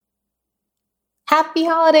Happy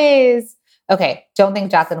holidays. Okay, don't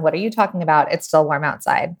think, Jacqueline, what are you talking about? It's still warm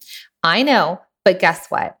outside. I know, but guess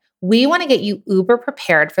what? We want to get you uber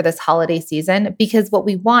prepared for this holiday season because what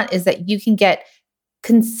we want is that you can get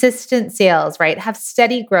consistent sales, right? Have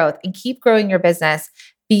steady growth and keep growing your business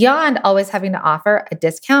beyond always having to offer a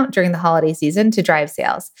discount during the holiday season to drive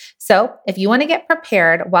sales. So if you want to get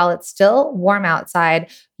prepared while it's still warm outside,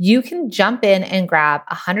 you can jump in and grab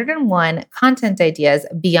 101 content ideas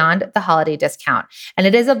beyond the holiday discount. And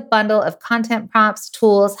it is a bundle of content prompts,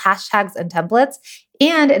 tools, hashtags, and templates.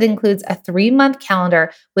 And it includes a 3-month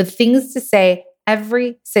calendar with things to say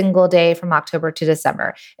every single day from October to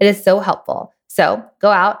December. It is so helpful. So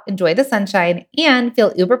go out, enjoy the sunshine, and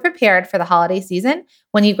feel uber prepared for the holiday season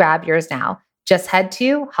when you grab yours now. Just head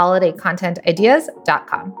to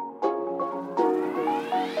holidaycontentideas.com.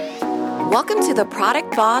 Welcome to the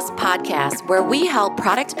Product Boss Podcast, where we help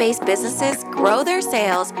product-based businesses grow their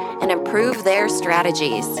sales and improve their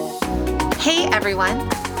strategies. Hey everyone,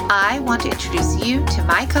 I want to introduce you to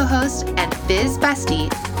my co-host and biz bestie,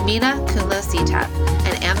 Mina Kunlo-Sitep,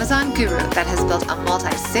 an Amazon guru that has built a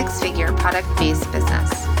multi-6-figure product-based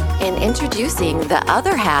business. And introducing the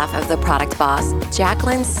other half of the Product Boss,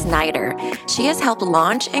 Jacqueline Snyder. She has helped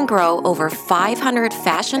launch and grow over 500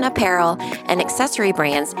 fashion apparel and accessory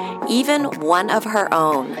brands, even one of her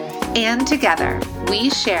own. And together, we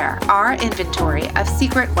share our inventory of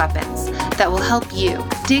secret weapons that will help you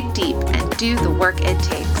dig deep and do the work it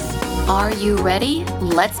takes. Are you ready?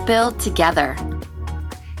 Let's build together.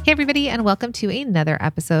 Hey, everybody, and welcome to another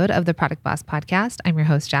episode of the Product Boss Podcast. I'm your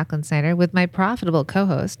host, Jacqueline Snyder, with my profitable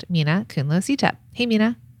co-host, Mina Kunlo-Sitep. Hey,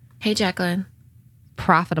 Mina. Hey, Jacqueline.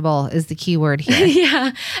 Profitable is the key word here.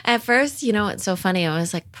 Yeah. At first, it's so funny. I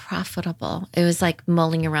was like, profitable. It was like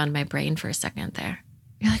mulling around my brain for a second there.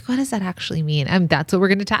 You're like, what does that actually mean? That's what we're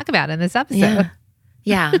going to talk about in this episode.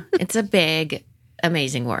 Yeah. It's a big,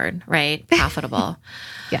 amazing word, right? Profitable.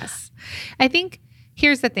 Yes. I think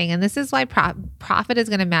here's the thing, and this is why profit is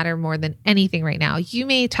going to matter more than anything right now. You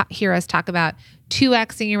may hear us talk about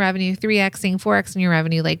 2xing your revenue, 3xing, 4xing your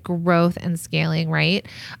revenue, like growth and scaling, right?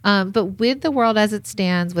 But with the world as it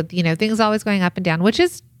stands, with things always going up and down, which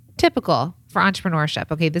is typical for entrepreneurship.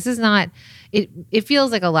 Okay, this is not. It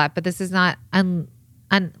feels like a lot, but this is not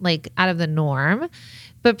like out of the norm.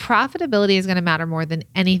 But profitability is going to matter more than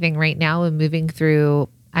anything right now when moving through,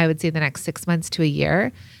 I would say, the next 6 months to a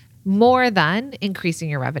year, more than increasing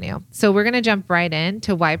your revenue. So we're going to jump right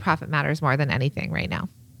into why profit matters more than anything right now.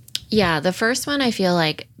 Yeah, the first one, I feel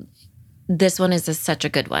like this one is such a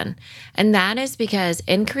good one. And that is because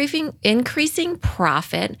increasing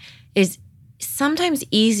profit is sometimes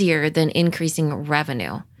easier than increasing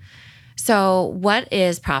revenue. So what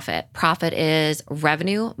is profit? Profit is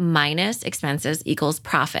revenue minus expenses equals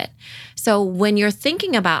profit. So when you're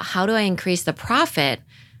thinking about how do I increase the profit,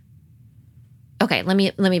 okay, let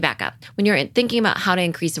me back up. When you're thinking about how to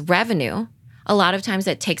increase revenue, a lot of times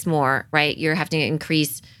it takes more, right? You're having to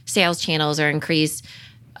increase sales channels or increase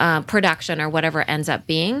production or whatever it ends up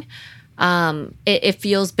being. It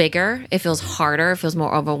feels bigger. It feels harder. It feels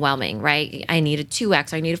more overwhelming, right? I need a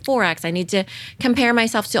 2x. I need a 4x. I need to compare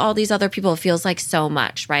myself to all these other people. It feels like so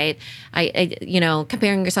much, right?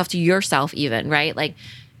 Comparing yourself to yourself even, right? Like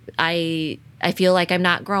I feel like I'm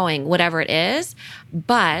not growing, whatever it is.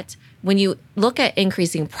 But when you look at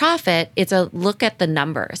increasing profit, it's a look at the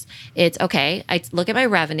numbers. It's okay, I look at my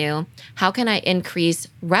revenue. How can I increase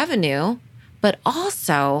revenue? But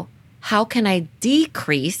also, how can I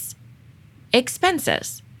decrease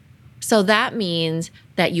expenses? So that means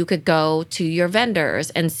that you could go to your vendors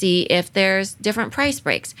and see if there's different price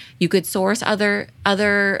breaks. You could source other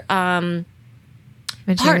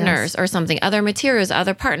partners or something, other materials,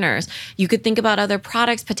 other partners. You could think about other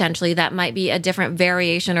products potentially that might be a different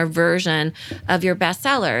variation or version of your best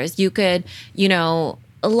sellers. You could,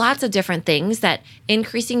 lots of different things. That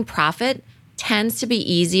increasing profit tends to be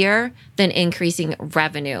easier than increasing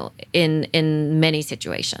revenue in many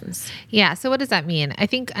situations. Yeah. So what does that mean? I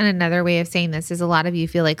think another way of saying this is a lot of you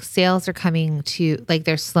feel like sales are coming to, like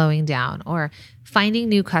they're slowing down, or finding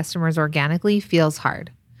new customers organically feels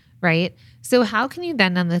hard, right? So how can you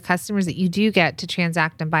then, on the customers that you do get to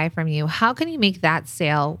transact and buy from you, how can you make that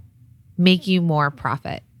sale make you more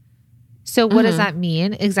profit? So what does that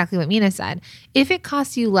mean? Exactly what Mina said. If it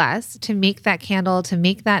costs you less to make that candle, to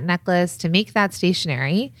make that necklace, to make that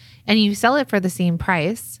stationery, and you sell it for the same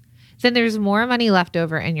price, then there's more money left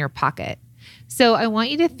over in your pocket. So I want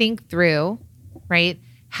you to think through, right?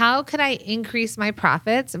 How could I increase my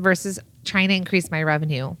profits versus trying to increase my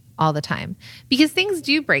revenue all the time because things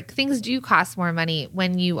do break. Things do cost more money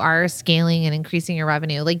when you are scaling and increasing your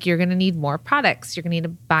revenue. Like you're going to need more products. You're going to need to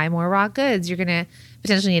buy more raw goods. You're going to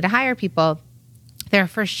potentially need to hire people. There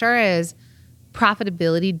for sure is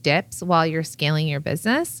profitability dips while you're scaling your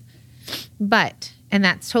business. And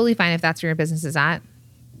that's totally fine if that's where your business is at.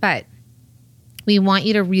 But we want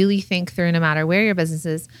you to really think through, no matter where your business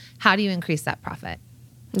is, how do you increase that profit?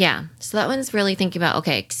 Yeah. So that one's really thinking about,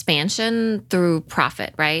 okay, expansion through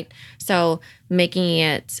profit, right? So making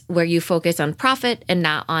it where you focus on profit and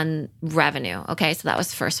not on revenue. Okay. So that was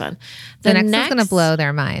the first one. The next is going to blow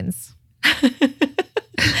their minds.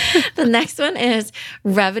 The next one is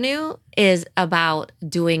revenue is about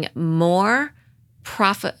doing more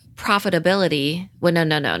profitability. Well,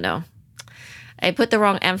 no. I put the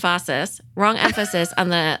wrong emphasis on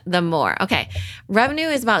the more. Okay. Revenue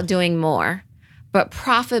is about doing more, but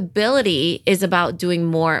profitability is about doing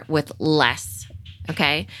more with less.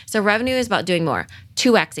 Okay. So revenue is about doing more,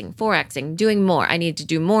 2xing, 4xing, doing more. I need to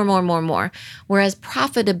do more. Whereas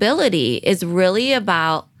profitability is really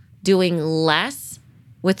about doing less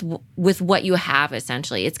with what you have,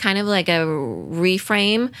 essentially. It's kind of like a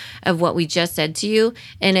reframe of what we just said to you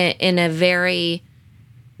in a very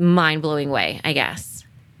mind-blowing way, I guess.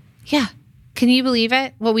 Yeah. Can you believe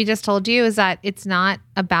it? What we just told you is that it's not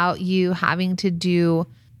about you having to do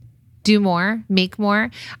more, make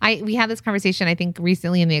more. We had this conversation, I think,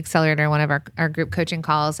 recently in the Accelerator, one of our group coaching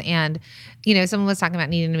calls. And, someone was talking about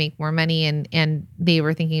needing to make more money and they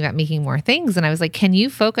were thinking about making more things. And I was like, can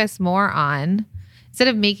you focus more on, instead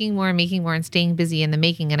of making more and staying busy in the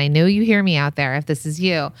making? And I know you hear me out there if this is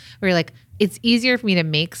you, where you're like, it's easier for me to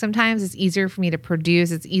make sometimes. It's easier for me to produce.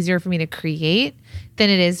 It's easier for me to create than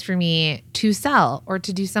it is for me to sell or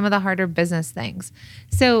to do some of the harder business things.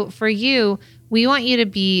 So for you, we want you to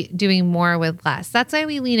be doing more with less. That's why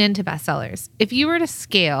we lean into bestsellers. If you were to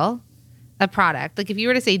scale a product, like if you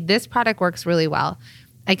were to say this product works really well,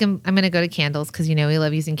 I'm going to go to candles because we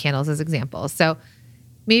love using candles as examples. So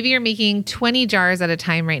maybe you're making 20 jars at a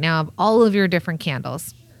time right now of all of your different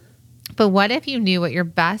candles. But what if you knew what your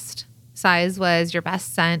best size was, your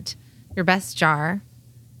best scent, your best jar,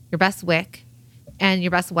 your best wick, and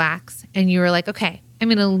your best wax, and you were like, okay, I'm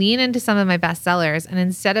going to lean into some of my best sellers, and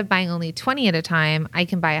instead of buying only 20 at a time, I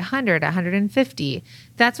can buy 100, 150.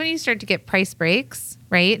 That's when you start to get price breaks,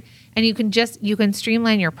 right? And you can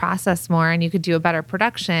streamline your process more, and you could do a better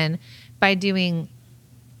production by doing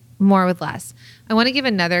more with less. I want to give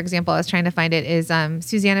another example. I was trying to find it, is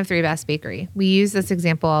Suzanne of Three Best Bakery. We use this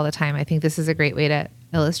example all the time. I think this is a great way to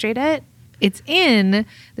illustrate it. It's in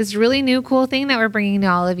this really new cool thing that we're bringing to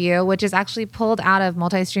all of you, which is actually pulled out of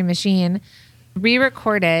Multi-Stream Machine,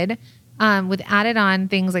 re-recorded with added on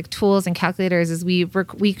things like tools and calculators. Is we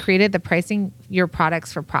created the Pricing Your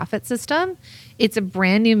Products for Profit system. It's a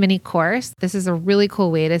brand new mini course. This is a really cool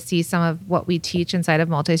way to see some of what we teach inside of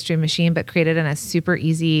Multi-Stream Machine, but created in a super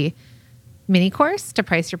easy mini course to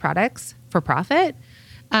price your products for profit.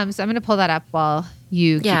 So I'm going to pull that up while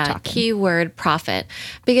you keep talking. Keyword profit.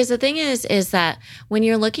 Because the thing is that when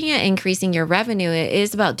you're looking at increasing your revenue, it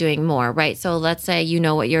is about doing more, right? So let's say you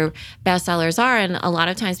know what your best sellers are. And a lot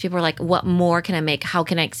of times people are like, what more can I make? How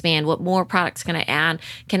can I expand? What more products can I add?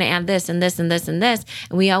 Can I add this and this and this and this?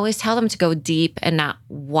 And we always tell them to go deep and not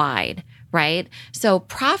wide. Right? So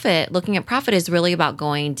looking at profit is really about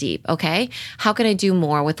going deep. Okay. How can I do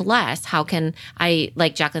more with less? How can I,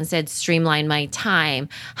 like Jacqueline said, streamline my time?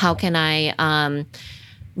 How can I,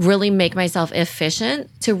 really make myself efficient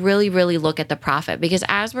to really, really look at the profit? Because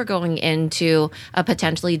as we're going into a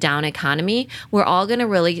potentially down economy, we're all going to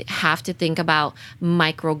really have to think about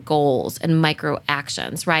micro goals and micro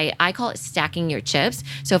actions, right? I call it stacking your chips.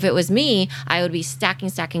 So if it was me, I would be stacking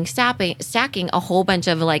a whole bunch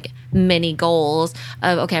of like mini goals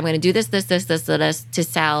of, okay, I'm going to do this to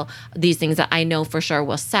sell these things that I know for sure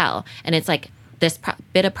will sell. And it's like, this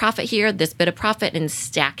bit of profit here, this bit of profit, and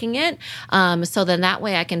stacking it. So then that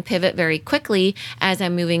way I can pivot very quickly as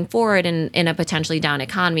I'm moving forward in a potentially down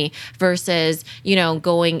economy versus,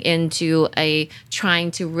 going into trying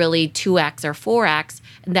to really 2x or 4x.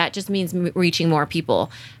 That just means reaching more people.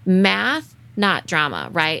 Math, not drama,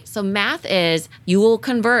 right? So math is you will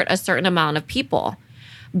convert a certain amount of people.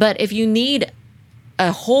 But if you need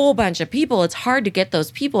a whole bunch of people, it's hard to get those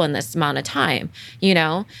people in this amount of time,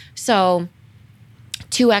 So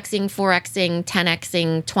 2xing, 4xing,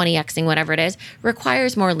 10xing, 20xing, whatever it is,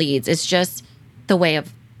 requires more leads. It's just the way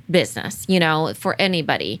of business, for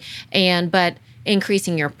anybody. But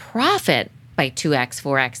increasing your profit by 2x,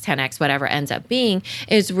 4x, 10x, whatever ends up being,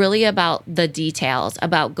 is really about the details,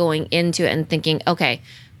 about going into it and thinking, okay,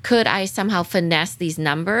 could I somehow finesse these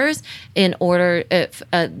numbers in order,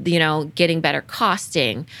 getting better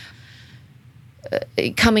costing,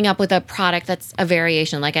 coming up with a product that's a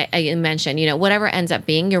variation, like I mentioned, whatever ends up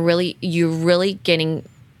being, you're really getting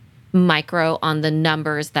micro on the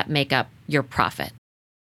numbers that make up your profit.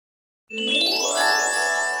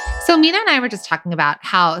 So Mina and I were just talking about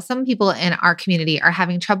how some people in our community are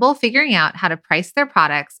having trouble figuring out how to price their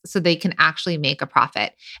products so they can actually make a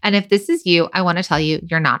profit. And if this is you, I want to tell you,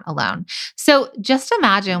 you're not alone. So just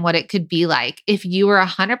imagine what it could be like if you were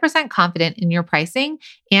 100% confident in your pricing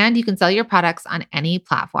and you can sell your products on any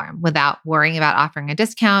platform without worrying about offering a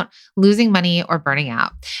discount, losing money, or burning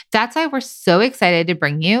out. That's why we're so excited to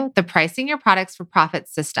bring you the Pricing Your Products for Profit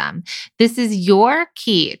system. This is your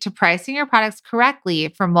key to pricing your products correctly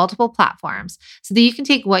for multiple platforms so that you can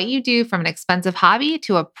take what you do from an expensive hobby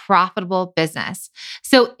to a profitable business.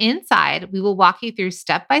 So inside, we will walk you through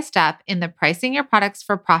step by step in the Pricing Your Products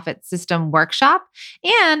for Profit system workshop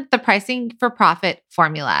and the Pricing for Profit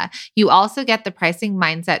formula. You also get the pricing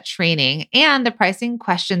mindset training and the pricing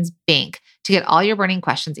questions bank to get all your burning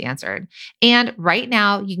questions answered. And right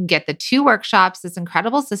now, you can get the 2 workshops, this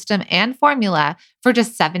incredible system and formula for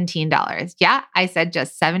just $17. Yeah, I said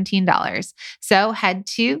just $17. So head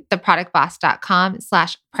to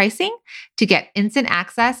theproductboss.com/pricing to get instant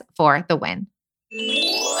access for the win.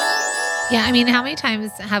 Yeah, I mean, how many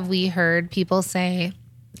times have we heard people say,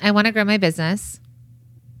 I want to grow my business,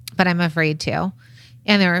 but I'm afraid to.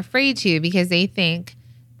 And they're afraid to because they think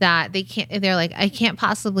that they're like, I can't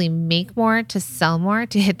possibly make more to sell more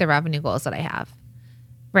to hit the revenue goals that I have,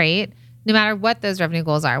 right? No matter what those revenue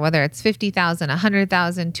goals are, whether it's 50,000,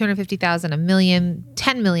 100,000, 250,000, a million,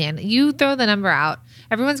 10 million, you throw the number out,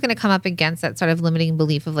 everyone's going to come up against that sort of limiting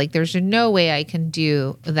belief of like, there's no way I can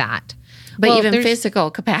do that. But well, even physical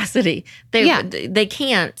capacity, they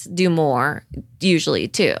can't do more usually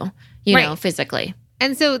too, physically.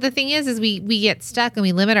 And so the thing is we get stuck and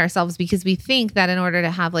we limit ourselves because we think that in order to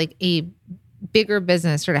have like a bigger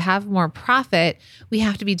business or to have more profit, we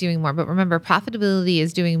have to be doing more. But remember, profitability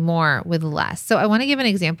is doing more with less. So I want to give an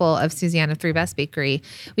example of Suzanne of 3 Best Bakery.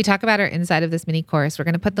 We talk about her inside of this mini course. We're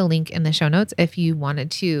going to put the link in the show notes if you wanted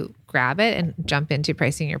to grab it and jump into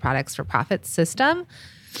Pricing Your Products for Profit system.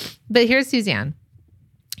 But here's Suzanne.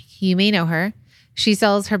 You may know her. She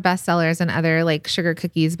sells her bestsellers and other like sugar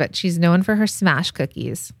cookies, but she's known for her smash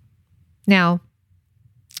cookies. Now,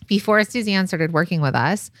 before Suzanne started working with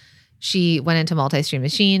us, she went into Multi-Stream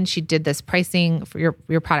Machine. She did this pricing for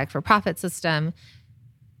your product for profit system.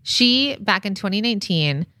 She, back in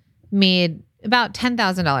 2019, made about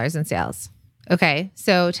 $10,000 in sales. Okay,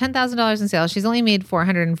 so $10,000 in sales. She's only made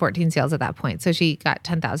 414 sales at that point. So she got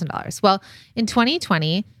 $10,000. Well, in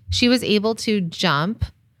 2020, she was able to jump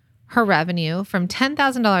her revenue from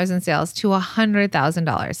 $10,000 in sales to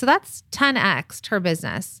 $100,000. So that's 10x her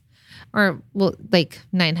business, or well, like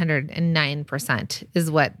 909% is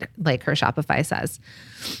what like her Shopify says.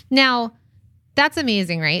 Now, that's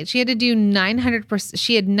amazing, right? She had to do 900%.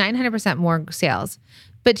 She had 900% more sales,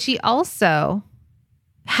 but she also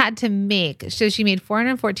had to make, so she made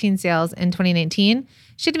 414 sales in 2019.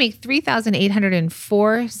 She had to make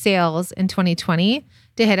 3,804 sales in 2020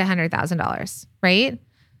 to hit $100,000, right?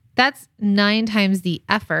 That's 9 times the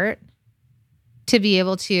effort to be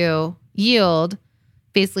able to yield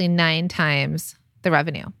basically 9 times the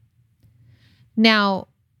revenue. Now,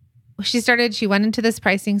 she went into this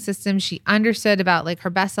pricing system. She understood about like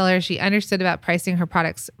her bestsellers. She understood about pricing her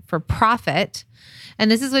products for profit.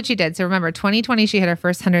 And this is what she did. So remember, 2020, she hit her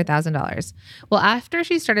first $100,000. Well, after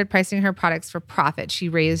she started pricing her products for profit, she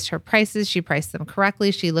raised her prices. She priced them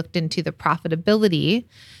correctly. She looked into the profitability.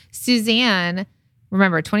 Suzanne,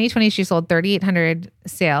 remember, 2020, she sold 3,800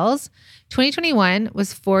 sales. 2021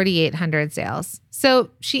 was 4,800 sales. So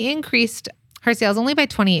she increased her sales only by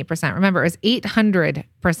 28%. Remember, it was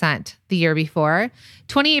 800% the year before.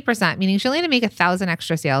 28%, meaning she only had to make 1,000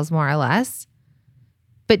 extra sales, more or less.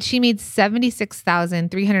 But she made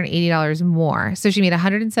 $76,380 more. So she made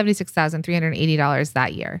 $176,380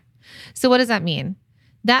 that year. So what does that mean?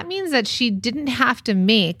 That means that she didn't have to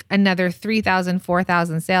make another 3,000,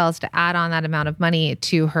 4,000 sales to add on that amount of money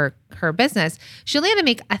to her business. She only had to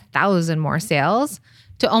make 1,000 more sales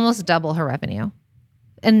to almost double her revenue.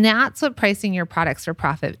 And that's what pricing your products for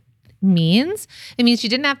profit means. It means she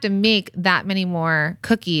didn't have to make that many more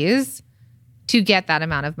cookies to get that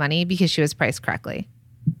amount of money because she was priced correctly.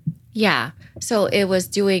 Yeah. So it was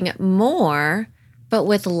doing more, but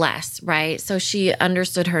with less, right? So she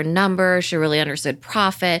understood her numbers. She really understood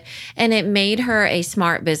profit, and it made her a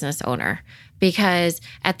smart business owner because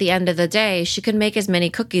at the end of the day, she could make as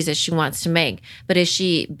many cookies as she wants to make. But is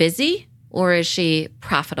she busy? or is she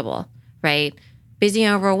profitable, right? Busy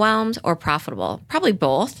and overwhelmed or profitable? Probably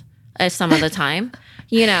both some of the time,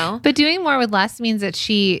 you know? But doing more with less means that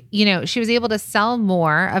she was able to sell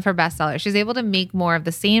more of her bestseller. She was able to make more of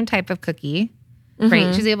the same type of cookie,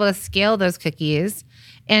 right? She was able to scale those cookies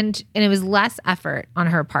and it was less effort on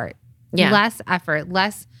her part. Yeah. Less effort,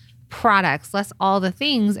 less products, less all the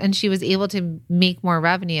things. And she was able to make more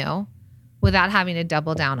revenue without having to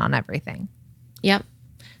double down on everything. Yep.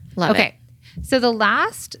 Love it. So the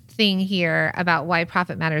last thing here about why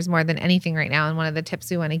profit matters more than anything right now, and one of the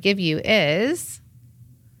tips we want to give you is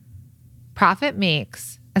profit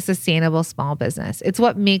makes a sustainable small business. It's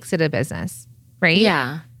what makes it a business, right?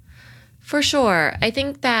 Yeah, for sure. I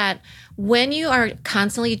think that when you are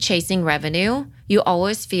constantly chasing revenue, you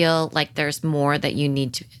always feel like there's more that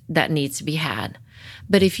that needs to be had.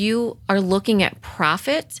 But if you are looking at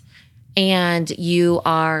profit and you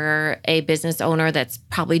are a business owner that's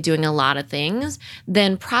probably doing a lot of things,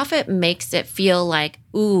 then profit makes it feel like,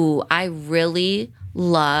 ooh, I really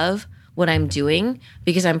love what I'm doing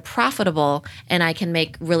because I'm profitable and I can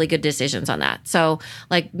make really good decisions on that. So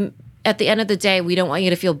like at the end of the day, we don't want you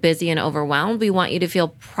to feel busy and overwhelmed. We want you to feel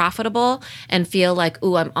profitable and feel like,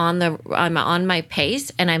 ooh, I'm on my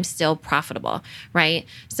pace and I'm still profitable, right?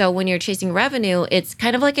 So when you're chasing revenue, it's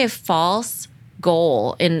kind of like a false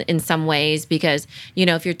goal in some ways because, you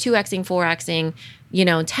know, if you're 2xing, 4xing,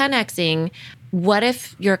 10xing, what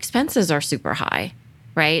if your expenses are super high,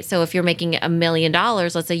 right? So if you're making $1 million,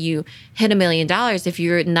 let's say you hit $1 million, if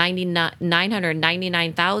your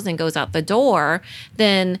 999,000 goes out the door,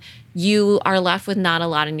 then you are left with not a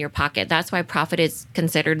lot in your pocket. That's why profit is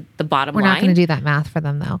considered the bottom line. We're not going to do that math for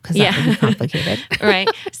them though, because that would be complicated. Right.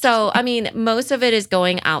 So, I mean, most of it is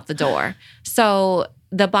going out the door. So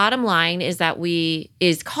the bottom line is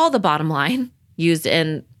called the bottom line used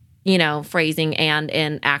in, phrasing and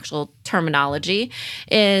in actual terminology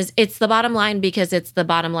it's the bottom line because it's the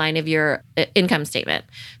bottom line of your income statement.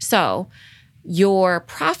 So your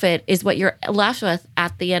profit is what you're left with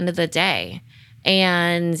at the end of the day.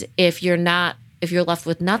 And if you're left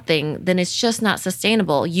with nothing, then it's just not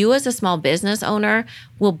sustainable. You as a small business owner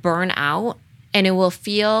will burn out and it will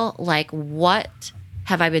feel like, what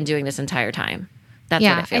have I been doing this entire time? That's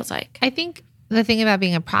what it feels like. I think the thing about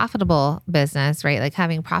being a profitable business, right? Like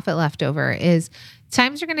having profit left over is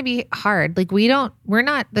times are going to be hard. Like we're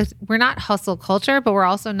not hustle culture, but we're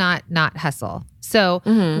also not hustle. So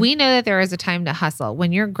we know that there is a time to hustle.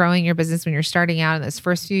 When you're growing your business, when you're starting out in those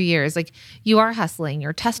first few years, like you are hustling,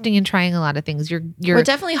 you're testing and trying a lot of things. We're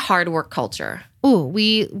definitely hard work culture. Ooh,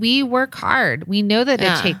 we work hard. We know that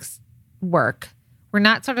it takes work. We're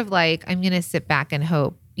not sort of like, I'm going to sit back and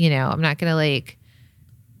hope, I'm not going to like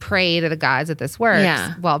pray to the gods that this works.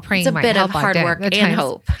 Yeah. While praying it's a might bit help of hard work and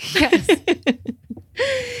hope. Yes.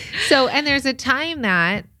 So, and there's a time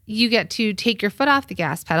that you get to take your foot off the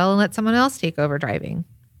gas pedal and let someone else take over driving.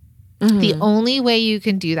 The only way you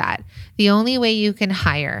can do that, the only way you can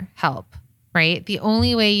hire help, right? The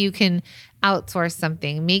only way you can outsource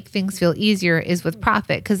something, make things feel easier is with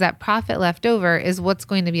profit, because that profit left over is what's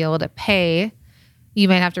going to be able to pay. You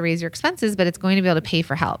might have to raise your expenses, but it's going to be able to pay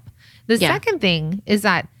for help. The second thing is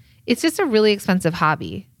that it's just a really expensive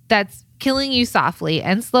hobby that's killing you softly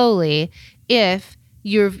and slowly if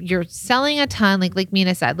you're selling a ton, like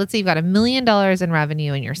Mina said. Let's say you've got $1 million in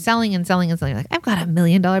revenue and you're selling and selling and selling. Like, I've got $1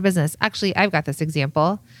 million business. Actually, I've got this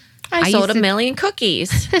example. I sold 1 million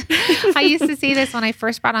cookies. I used to say this when I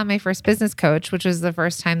first brought on my first business coach, which was the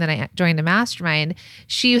first time that I joined a mastermind.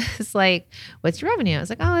 She was like, what's your revenue? I was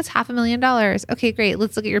like, oh, it's $500,000. Okay, great.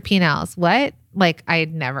 Let's look at your P&Ls. What? Like I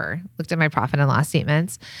had never looked at my profit and loss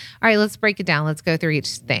statements. All right, let's break it down. Let's go through each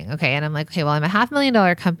thing. Okay. And I'm like, okay, well, I'm a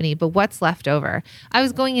 $500,000 company, but what's left over? I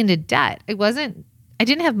was going into debt. I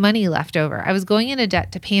didn't have money left over. I was going into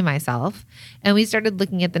debt to pay myself. And we started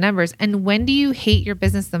looking at the numbers. And when do you hate your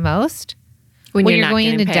business the most? When you're going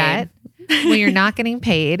into debt, when you're not getting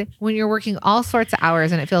paid, when you're working all sorts of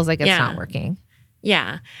hours and it feels like it's not working.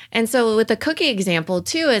 Yeah. And so with the cookie example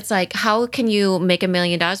too, it's like, how can you make $1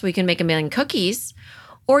 million? Well, you can make 1 million cookies,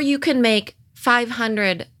 or you can make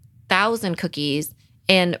 500,000 cookies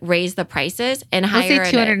and raise the prices and hire.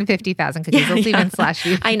 Let's say 250,000 cookies. Let's even slash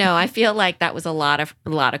you. I know. I feel like that was a lot of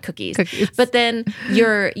cookies. But then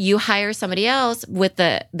you hire somebody else with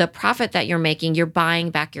the profit that you're making. You're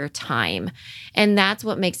buying back your time, and that's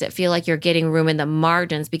what makes it feel like you're getting room in the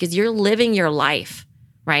margins because you're living your life.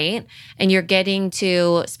 Right? And you're getting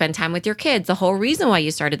to spend time with your kids. The whole reason why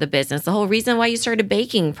you started the business, the whole reason why you started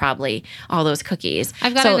baking, probably all those cookies.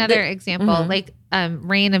 I've got another example. Like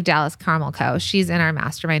Rain of Dallas Caramel Co. She's in our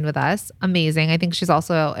mastermind with us. Amazing. I think she's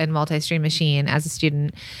also in Multi-Stream Machine as a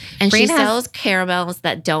student. And Rain she sells caramels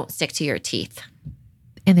that don't stick to your teeth.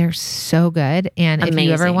 And they're so good. And if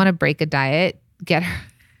you ever Amazing. want to break a diet, get her.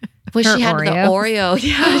 Well, her she had Oreos. the Oreo.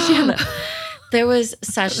 Yeah, she had there was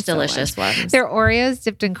such delicious ones. They're Oreos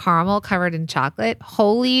dipped in caramel, covered in chocolate.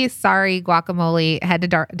 Holy sorry, guacamole. Head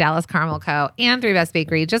to Dallas Caramel Co. and Three Best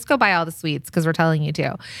Bakery. Just go buy all the sweets because we're telling you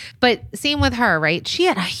to. But same with her, right? She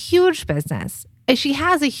had a huge business. She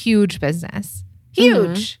has a huge business.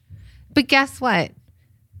 Huge. But guess what?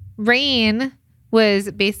 Rain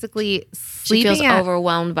was basically She sleeping feels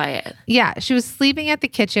overwhelmed by it. Yeah, she was sleeping at the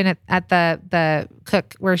kitchen at the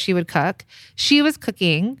cook where she would cook. She was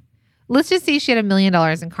cooking. Let's just say she had $1 million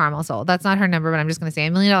in caramel sold. That's not her number, but I'm just going to say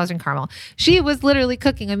 $1 million in caramel. She was literally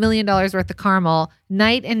cooking $1 million worth of caramel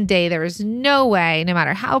night and day. There was no way, no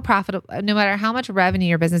matter how profitable, no matter how much revenue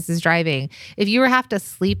your business is driving, if you have to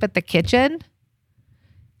sleep at the kitchen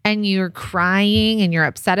and you're crying and you're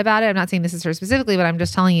upset about it. I'm not saying this is her specifically, but I'm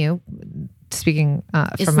just telling you, speaking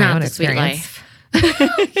from my own experience.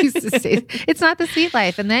 Used to say, it's not the sweet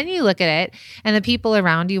life. And then you look at it and the people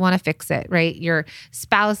around you want to fix it, right? Your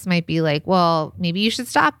spouse might be like, well, maybe you should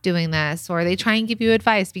stop doing this. Or they try and give you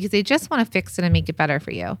advice because they just want to fix it and make it better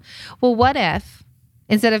for you. Well, what if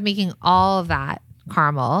instead of making all of that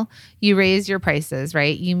caramel, you raise your prices,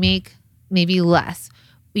 right? You make maybe less.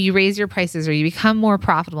 You raise your prices or you become more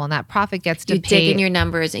profitable and that profit gets to You pay. dig in your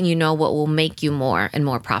numbers and you know what will make you more and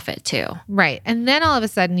more profit too. Right. And then all of a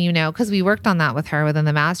sudden, because we worked on that with her within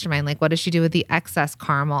the mastermind, like what does she do with the excess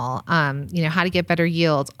caramel? How to get better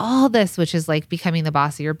yields, all this, which is like becoming the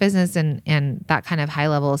boss of your business and that kind of high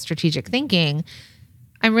level strategic thinking.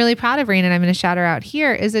 I'm really proud of Rain and I'm going to shout her out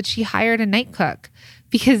here is that she hired a night cook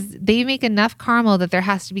because they make enough caramel that there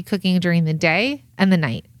has to be cooking during the day and the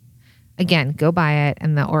night. Again, go buy it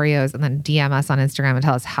and the Oreos and then DM us on Instagram and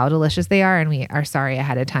tell us how delicious they are. And we are sorry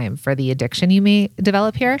ahead of time for the addiction you may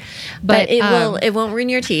develop here. But it won't ruin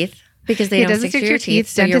your teeth because they don't stick to your teeth.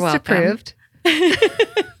 So you're Dentist welcome. approved.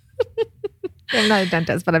 I'm not a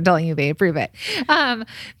dentist, but I'm telling you they approve it.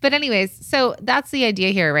 But anyways, so that's the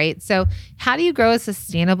idea here, right? So how do you grow a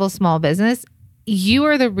sustainable small business? You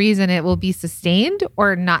are the reason it will be sustained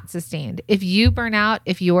or not sustained. If you burn out,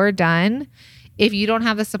 if you're done, if you don't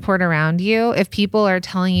have the support around you, if people are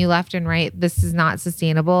telling you left and right, this is not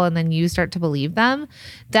sustainable, and then you start to believe them,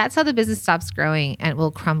 that's how the business stops growing and will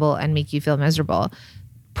crumble and make you feel miserable.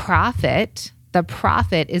 The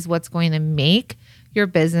profit is what's going to make your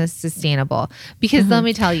business sustainable. Because let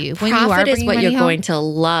me tell you, when you are Profit is bringing what money you're home, going to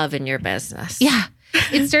love in your business. yeah,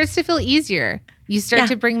 it starts to feel easier. You start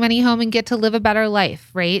to bring money home and get to live a better life,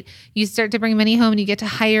 right? You start to bring money home and you get to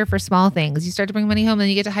hire for small things. You start to bring money home and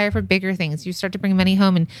you get to hire for bigger things. You start to bring money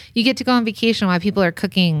home and you get to go on vacation while people are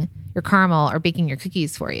cooking your caramel or baking your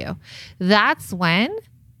cookies for you. That's when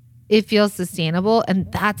it feels sustainable.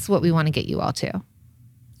 And that's what we want to get you all to.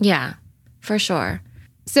 Yeah, for sure.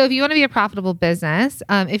 So if you want to be a profitable business,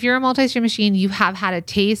 if you're a multi-stream machine, you have had a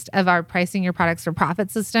taste of our pricing your products for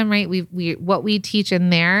profit system, right? What we teach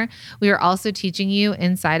in there, we are also teaching you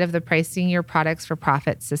inside of the pricing your products for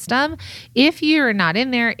profit system. If you're not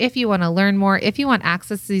in there, if you want to learn more, if you want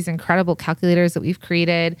access to these incredible calculators that we've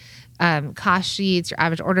created, cost sheets, your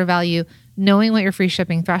average order value, knowing what your free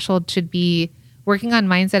shipping threshold should be, working on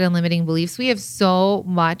mindset and limiting beliefs. We have so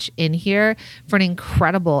much in here for an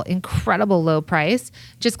incredible, incredible low price.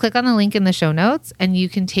 Just click on the link in the show notes and you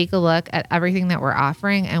can take a look at everything that we're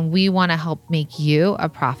offering. And we want to help make you a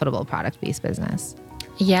profitable product-based business.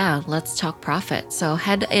 Yeah, let's talk profit. So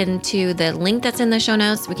head into the link that's in the show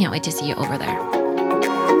notes. We can't wait to see you over there.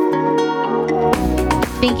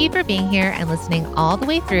 Thank you for being here and listening all the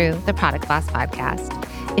way through the Product Boss podcast.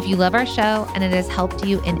 If you love our show and it has helped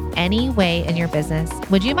you in any way in your business,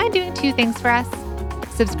 would you mind doing 2 things for us?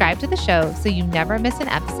 Subscribe to the show so you never miss an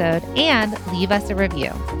episode and leave us a review.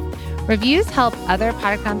 Reviews help other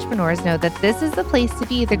product entrepreneurs know that this is the place to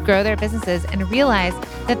be to grow their businesses and realize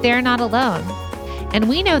that they're not alone. And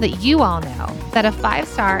we know that you all know that a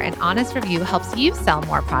 5-star and honest review helps you sell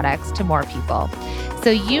more products to more people. So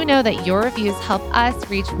you know that your reviews help us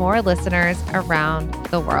reach more listeners around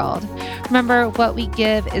the world. Remember, what we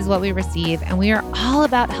give is what we receive, and we are all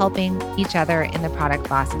about helping each other in the Product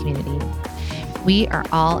Boss community. We are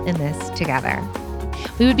all in this together.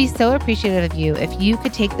 We would be so appreciative of you if you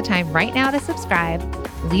could take the time right now to subscribe,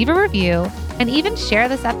 leave a review, and even share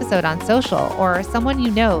this episode on social or someone you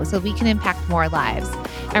know so we can impact more lives.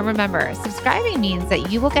 And remember, subscribing means that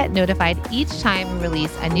you will get notified each time we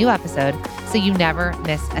release a new episode so you never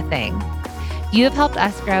miss a thing. You have helped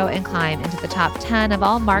us grow and climb into the top 10 of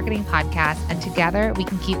all marketing podcasts, and together we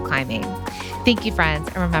can keep climbing. Thank you, friends.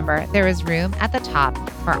 And remember, there is room at the top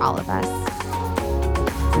for all of us.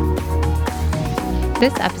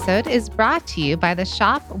 This episode is brought to you by the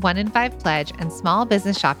Shop 1 in 5 Pledge and Small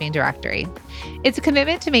Business Shopping Directory. It's a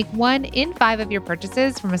commitment to make 1 in 5 of your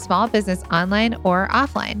purchases from a small business online or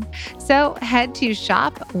offline. So head to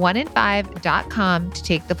shop1in5.com to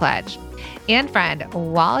take the pledge. And friend,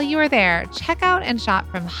 while you are there, check out and shop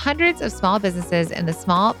from hundreds of small businesses in the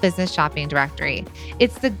Small Business Shopping Directory.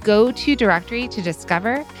 It's the go-to directory to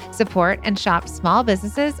discover, support, and shop small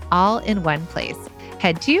businesses all in one place.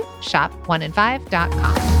 Head to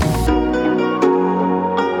shop1in5.com.